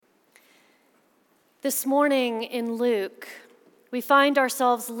This morning in Luke, we find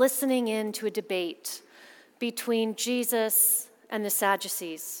ourselves listening in to a debate between Jesus and the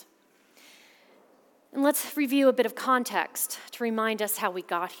Sadducees. And let's review a bit of context to remind us how we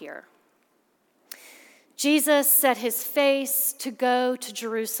got here. Jesus set his face to go to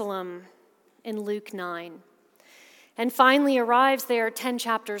Jerusalem in Luke 9, and finally arrives there 10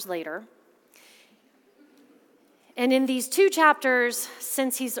 chapters later. And in these 2 chapters,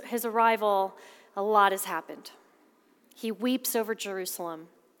 since his arrival, a lot has happened. He weeps over Jerusalem.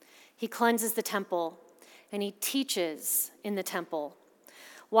 He cleanses the temple, and he teaches in the temple,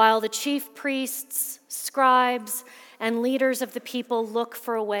 while the chief priests, scribes, and leaders of the people look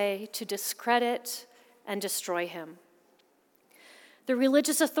for a way to discredit and destroy him. The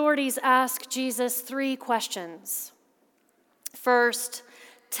religious authorities ask Jesus 3 questions. First,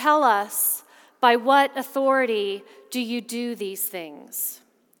 tell us, by what authority do you do these things?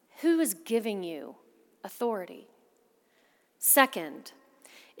 Who is giving you authority? Second,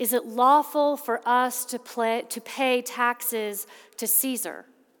 is it lawful for us to pay taxes to Caesar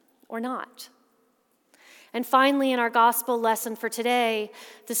or not? And finally, in our gospel lesson for today,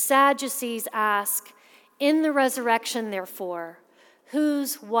 the Sadducees ask, in the resurrection, therefore,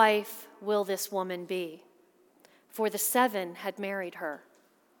 whose wife will this woman be? For the 7 had married her.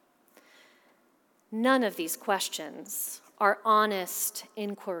 None of these questions are honest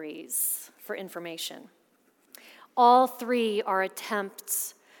inquiries for information. All 3 are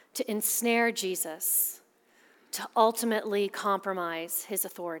attempts to ensnare Jesus, to ultimately compromise his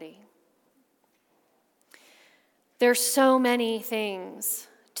authority. There's so many things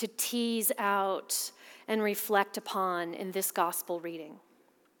to tease out and reflect upon in this gospel reading.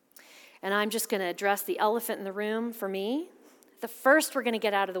 And I'm just going to address the elephant in the room for me. The first we're going to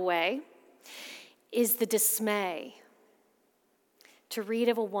get out of the way is the dismay to read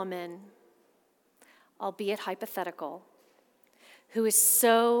of a woman, albeit hypothetical, who is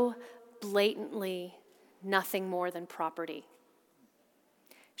so blatantly nothing more than property.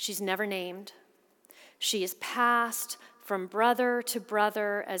 She's never named. She is passed from brother to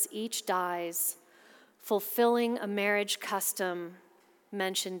brother as each dies, fulfilling a marriage custom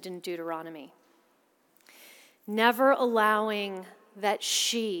mentioned in Deuteronomy, never allowing that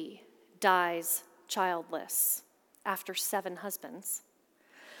she dies childless after 7 husbands,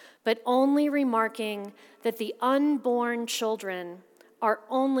 but only remarking that the unborn children are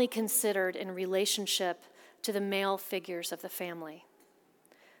only considered in relationship to the male figures of the family.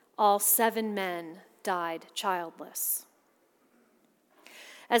 All 7 men died childless.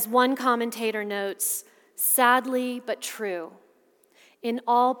 As one commentator notes, sadly but true, in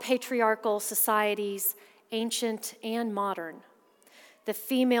all patriarchal societies, ancient and modern, the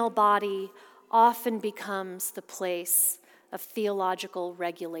female body often becomes the place of theological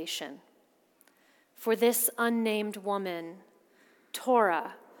regulation. For this unnamed woman,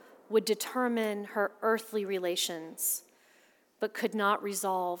 Torah would determine her earthly relations, but could not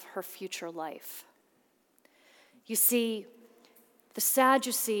resolve her future life. You see, the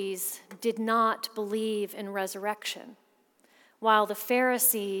Sadducees did not believe in resurrection, while the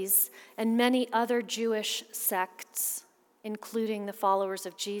Pharisees and many other Jewish sects, including the followers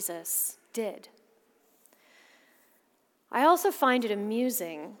of Jesus, did. I also find it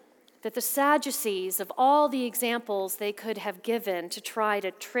amusing that the Sadducees, of all the examples they could have given to try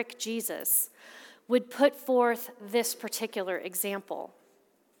to trick Jesus, would put forth this particular example.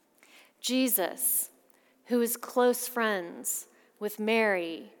 Jesus, who is close friends with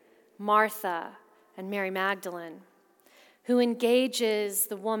Mary, Martha, and Mary Magdalene, who engages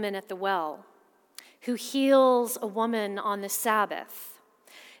the woman at the well, who heals a woman on the Sabbath,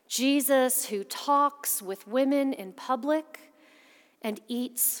 Jesus, who talks with women in public and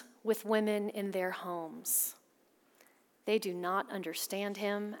eats with women in their homes. They do not understand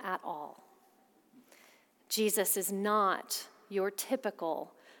him at all. Jesus is not your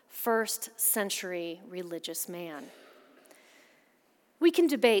typical first-century religious man. We can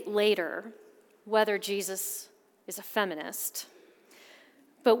debate later whether Jesus is a feminist,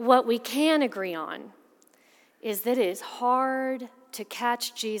 but what we can agree on is that it is hard to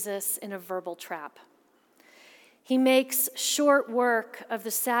catch Jesus in a verbal trap. He makes short work of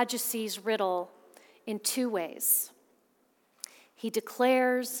the Sadducees' riddle in 2 ways. He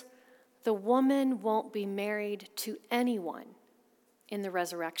declares the woman won't be married to anyone in the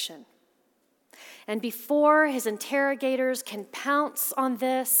resurrection. And before his interrogators can pounce on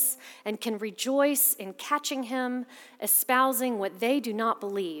this and can rejoice in catching him espousing what they do not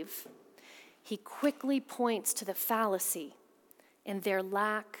believe, he quickly points to the fallacy in their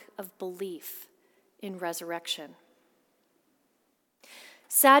lack of belief in resurrection.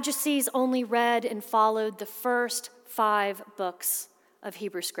 Sadducees only read and followed the first 5 books of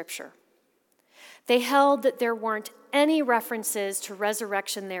Hebrew Scripture. They held that there weren't any references to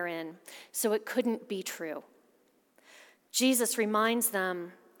resurrection therein, so it couldn't be true. Jesus reminds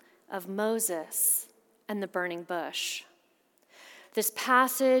them of Moses and the burning bush. This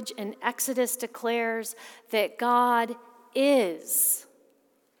passage in Exodus declares that God is,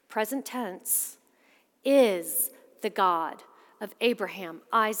 present tense, is the God of Abraham,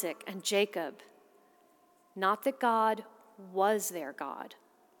 Isaac, and Jacob. Not that God was their God.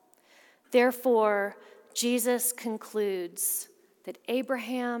 Therefore, Jesus concludes that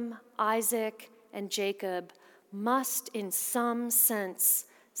Abraham, Isaac, and Jacob must, in some sense,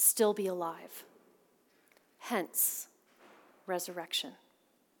 still be alive. Hence, resurrection.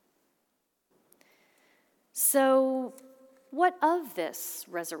 So, what of this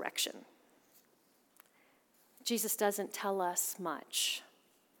resurrection? Jesus doesn't tell us much.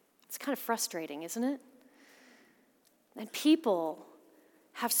 It's kind of frustrating, isn't it? And people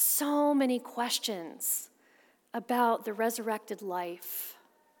have so many questions about the resurrected life,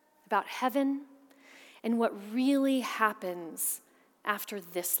 about heaven, and what really happens after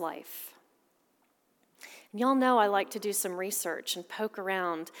this life. And y'all know I like to do some research and poke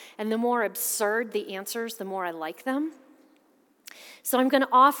around, and the more absurd the answers, the more I like them. So I'm going to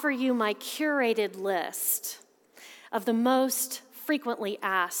offer you my curated list of the most frequently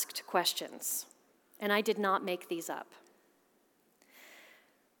asked questions, and I did not make these up.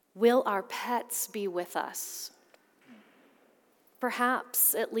 Will our pets be with us?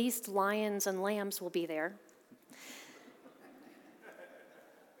 Perhaps at least lions and lambs will be there.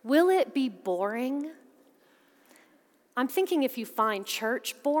 Will it be boring? I'm thinking if you find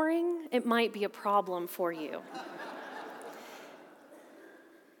church boring, it might be a problem for you.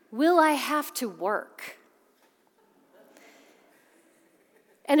 Will I have to work?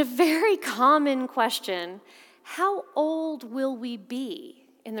 And a very common question, how old will we be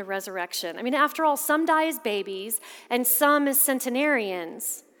in the resurrection? I mean, after all, some die as babies and some as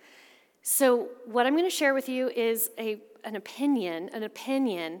centenarians. So what I'm going to share with you is an opinion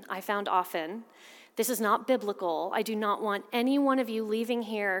I found often. This is not biblical. I do not want any one of you leaving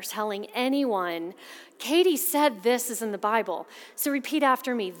here telling anyone, Katie said this is in the Bible. So repeat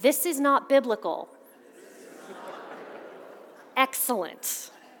after me. This is not biblical. Excellent.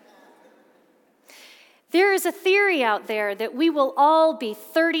 There is a theory out there that we will all be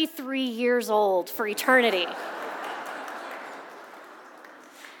 33 years old for eternity.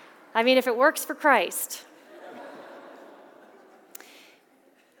 I mean, if it works for Christ.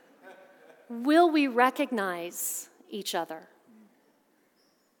 Will we recognize each other?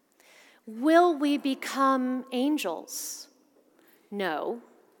 Will we become angels? No,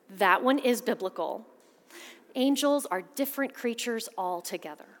 that one is biblical. Angels are different creatures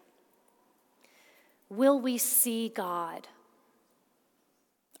altogether. Will we see God?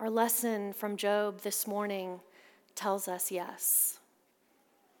 Our lesson from Job this morning tells us yes.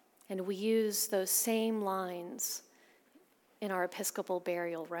 And we use those same lines in our Episcopal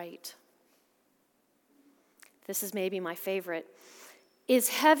burial rite. This is maybe my favorite. Is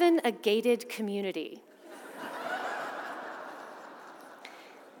heaven a gated community?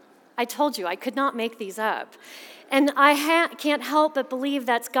 I told you I could not make these up. And I can't help but believe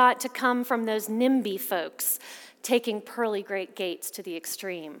that's got to come from those NIMBY folks taking pearly great gates to the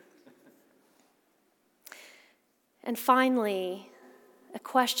extreme. And finally, a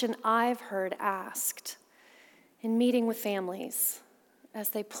question I've heard asked in meeting with families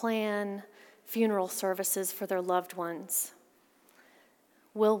as they plan funeral services for their loved ones.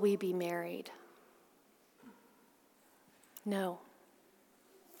 Will we be married? No.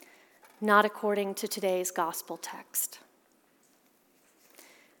 Not according to today's gospel text.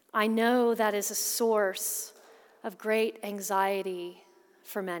 I know that is a source of great anxiety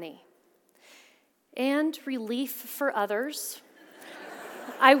for many and relief for others.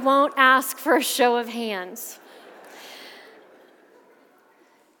 I won't ask for a show of hands.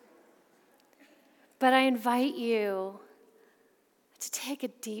 But I invite you to take a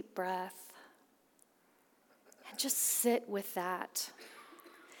deep breath and just sit with that.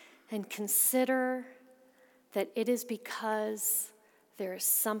 And consider that it is because there is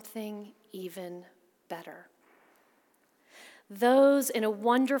something even better. Those in a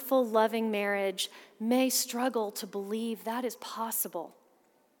wonderful, loving marriage may struggle to believe that is possible.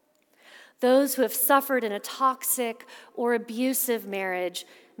 Those who have suffered in a toxic or abusive marriage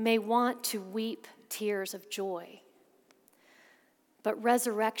may want to weep tears of joy. But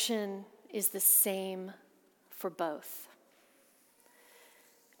resurrection is the same for both.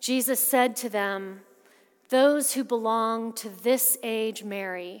 Jesus said to them, Those who belong to this age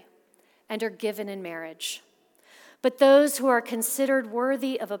marry and are given in marriage. But those who are considered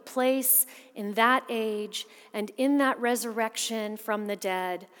worthy of a place in that age and in that resurrection from the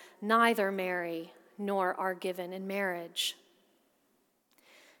dead neither marry nor are given in marriage.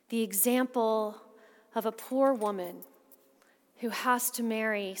 The example of a poor woman who has to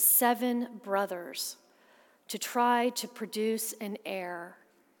marry 7 brothers to try to produce an heir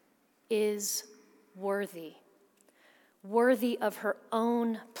is worthy of her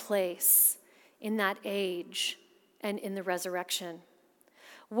own place in that age and in the resurrection,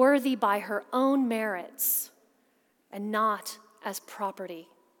 worthy by her own merits and not as property.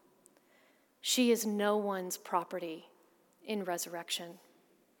 She is no one's property in resurrection.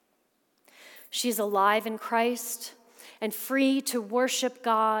 She is alive in Christ and free to worship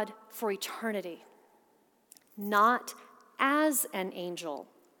God for eternity, not as an angel,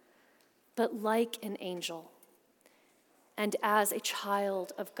 but like an angel, and as a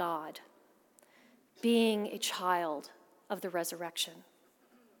child of God, being a child of the resurrection.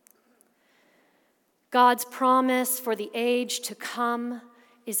 God's promise for the age to come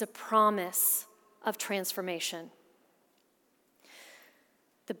is a promise of transformation.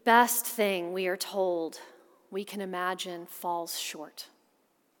 The best thing, we are told, we can imagine falls short.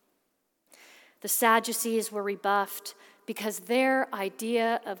 The Sadducees were rebuffed because their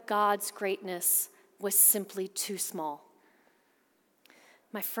idea of God's greatness was simply too small.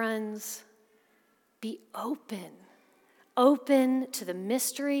 My friends, be open to the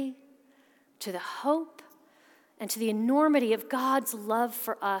mystery, to the hope, and to the enormity of God's love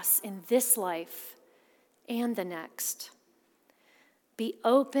for us in this life and the next. Be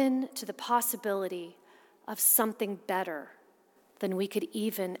open to the possibility of something better than we could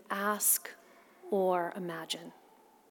even ask or imagine.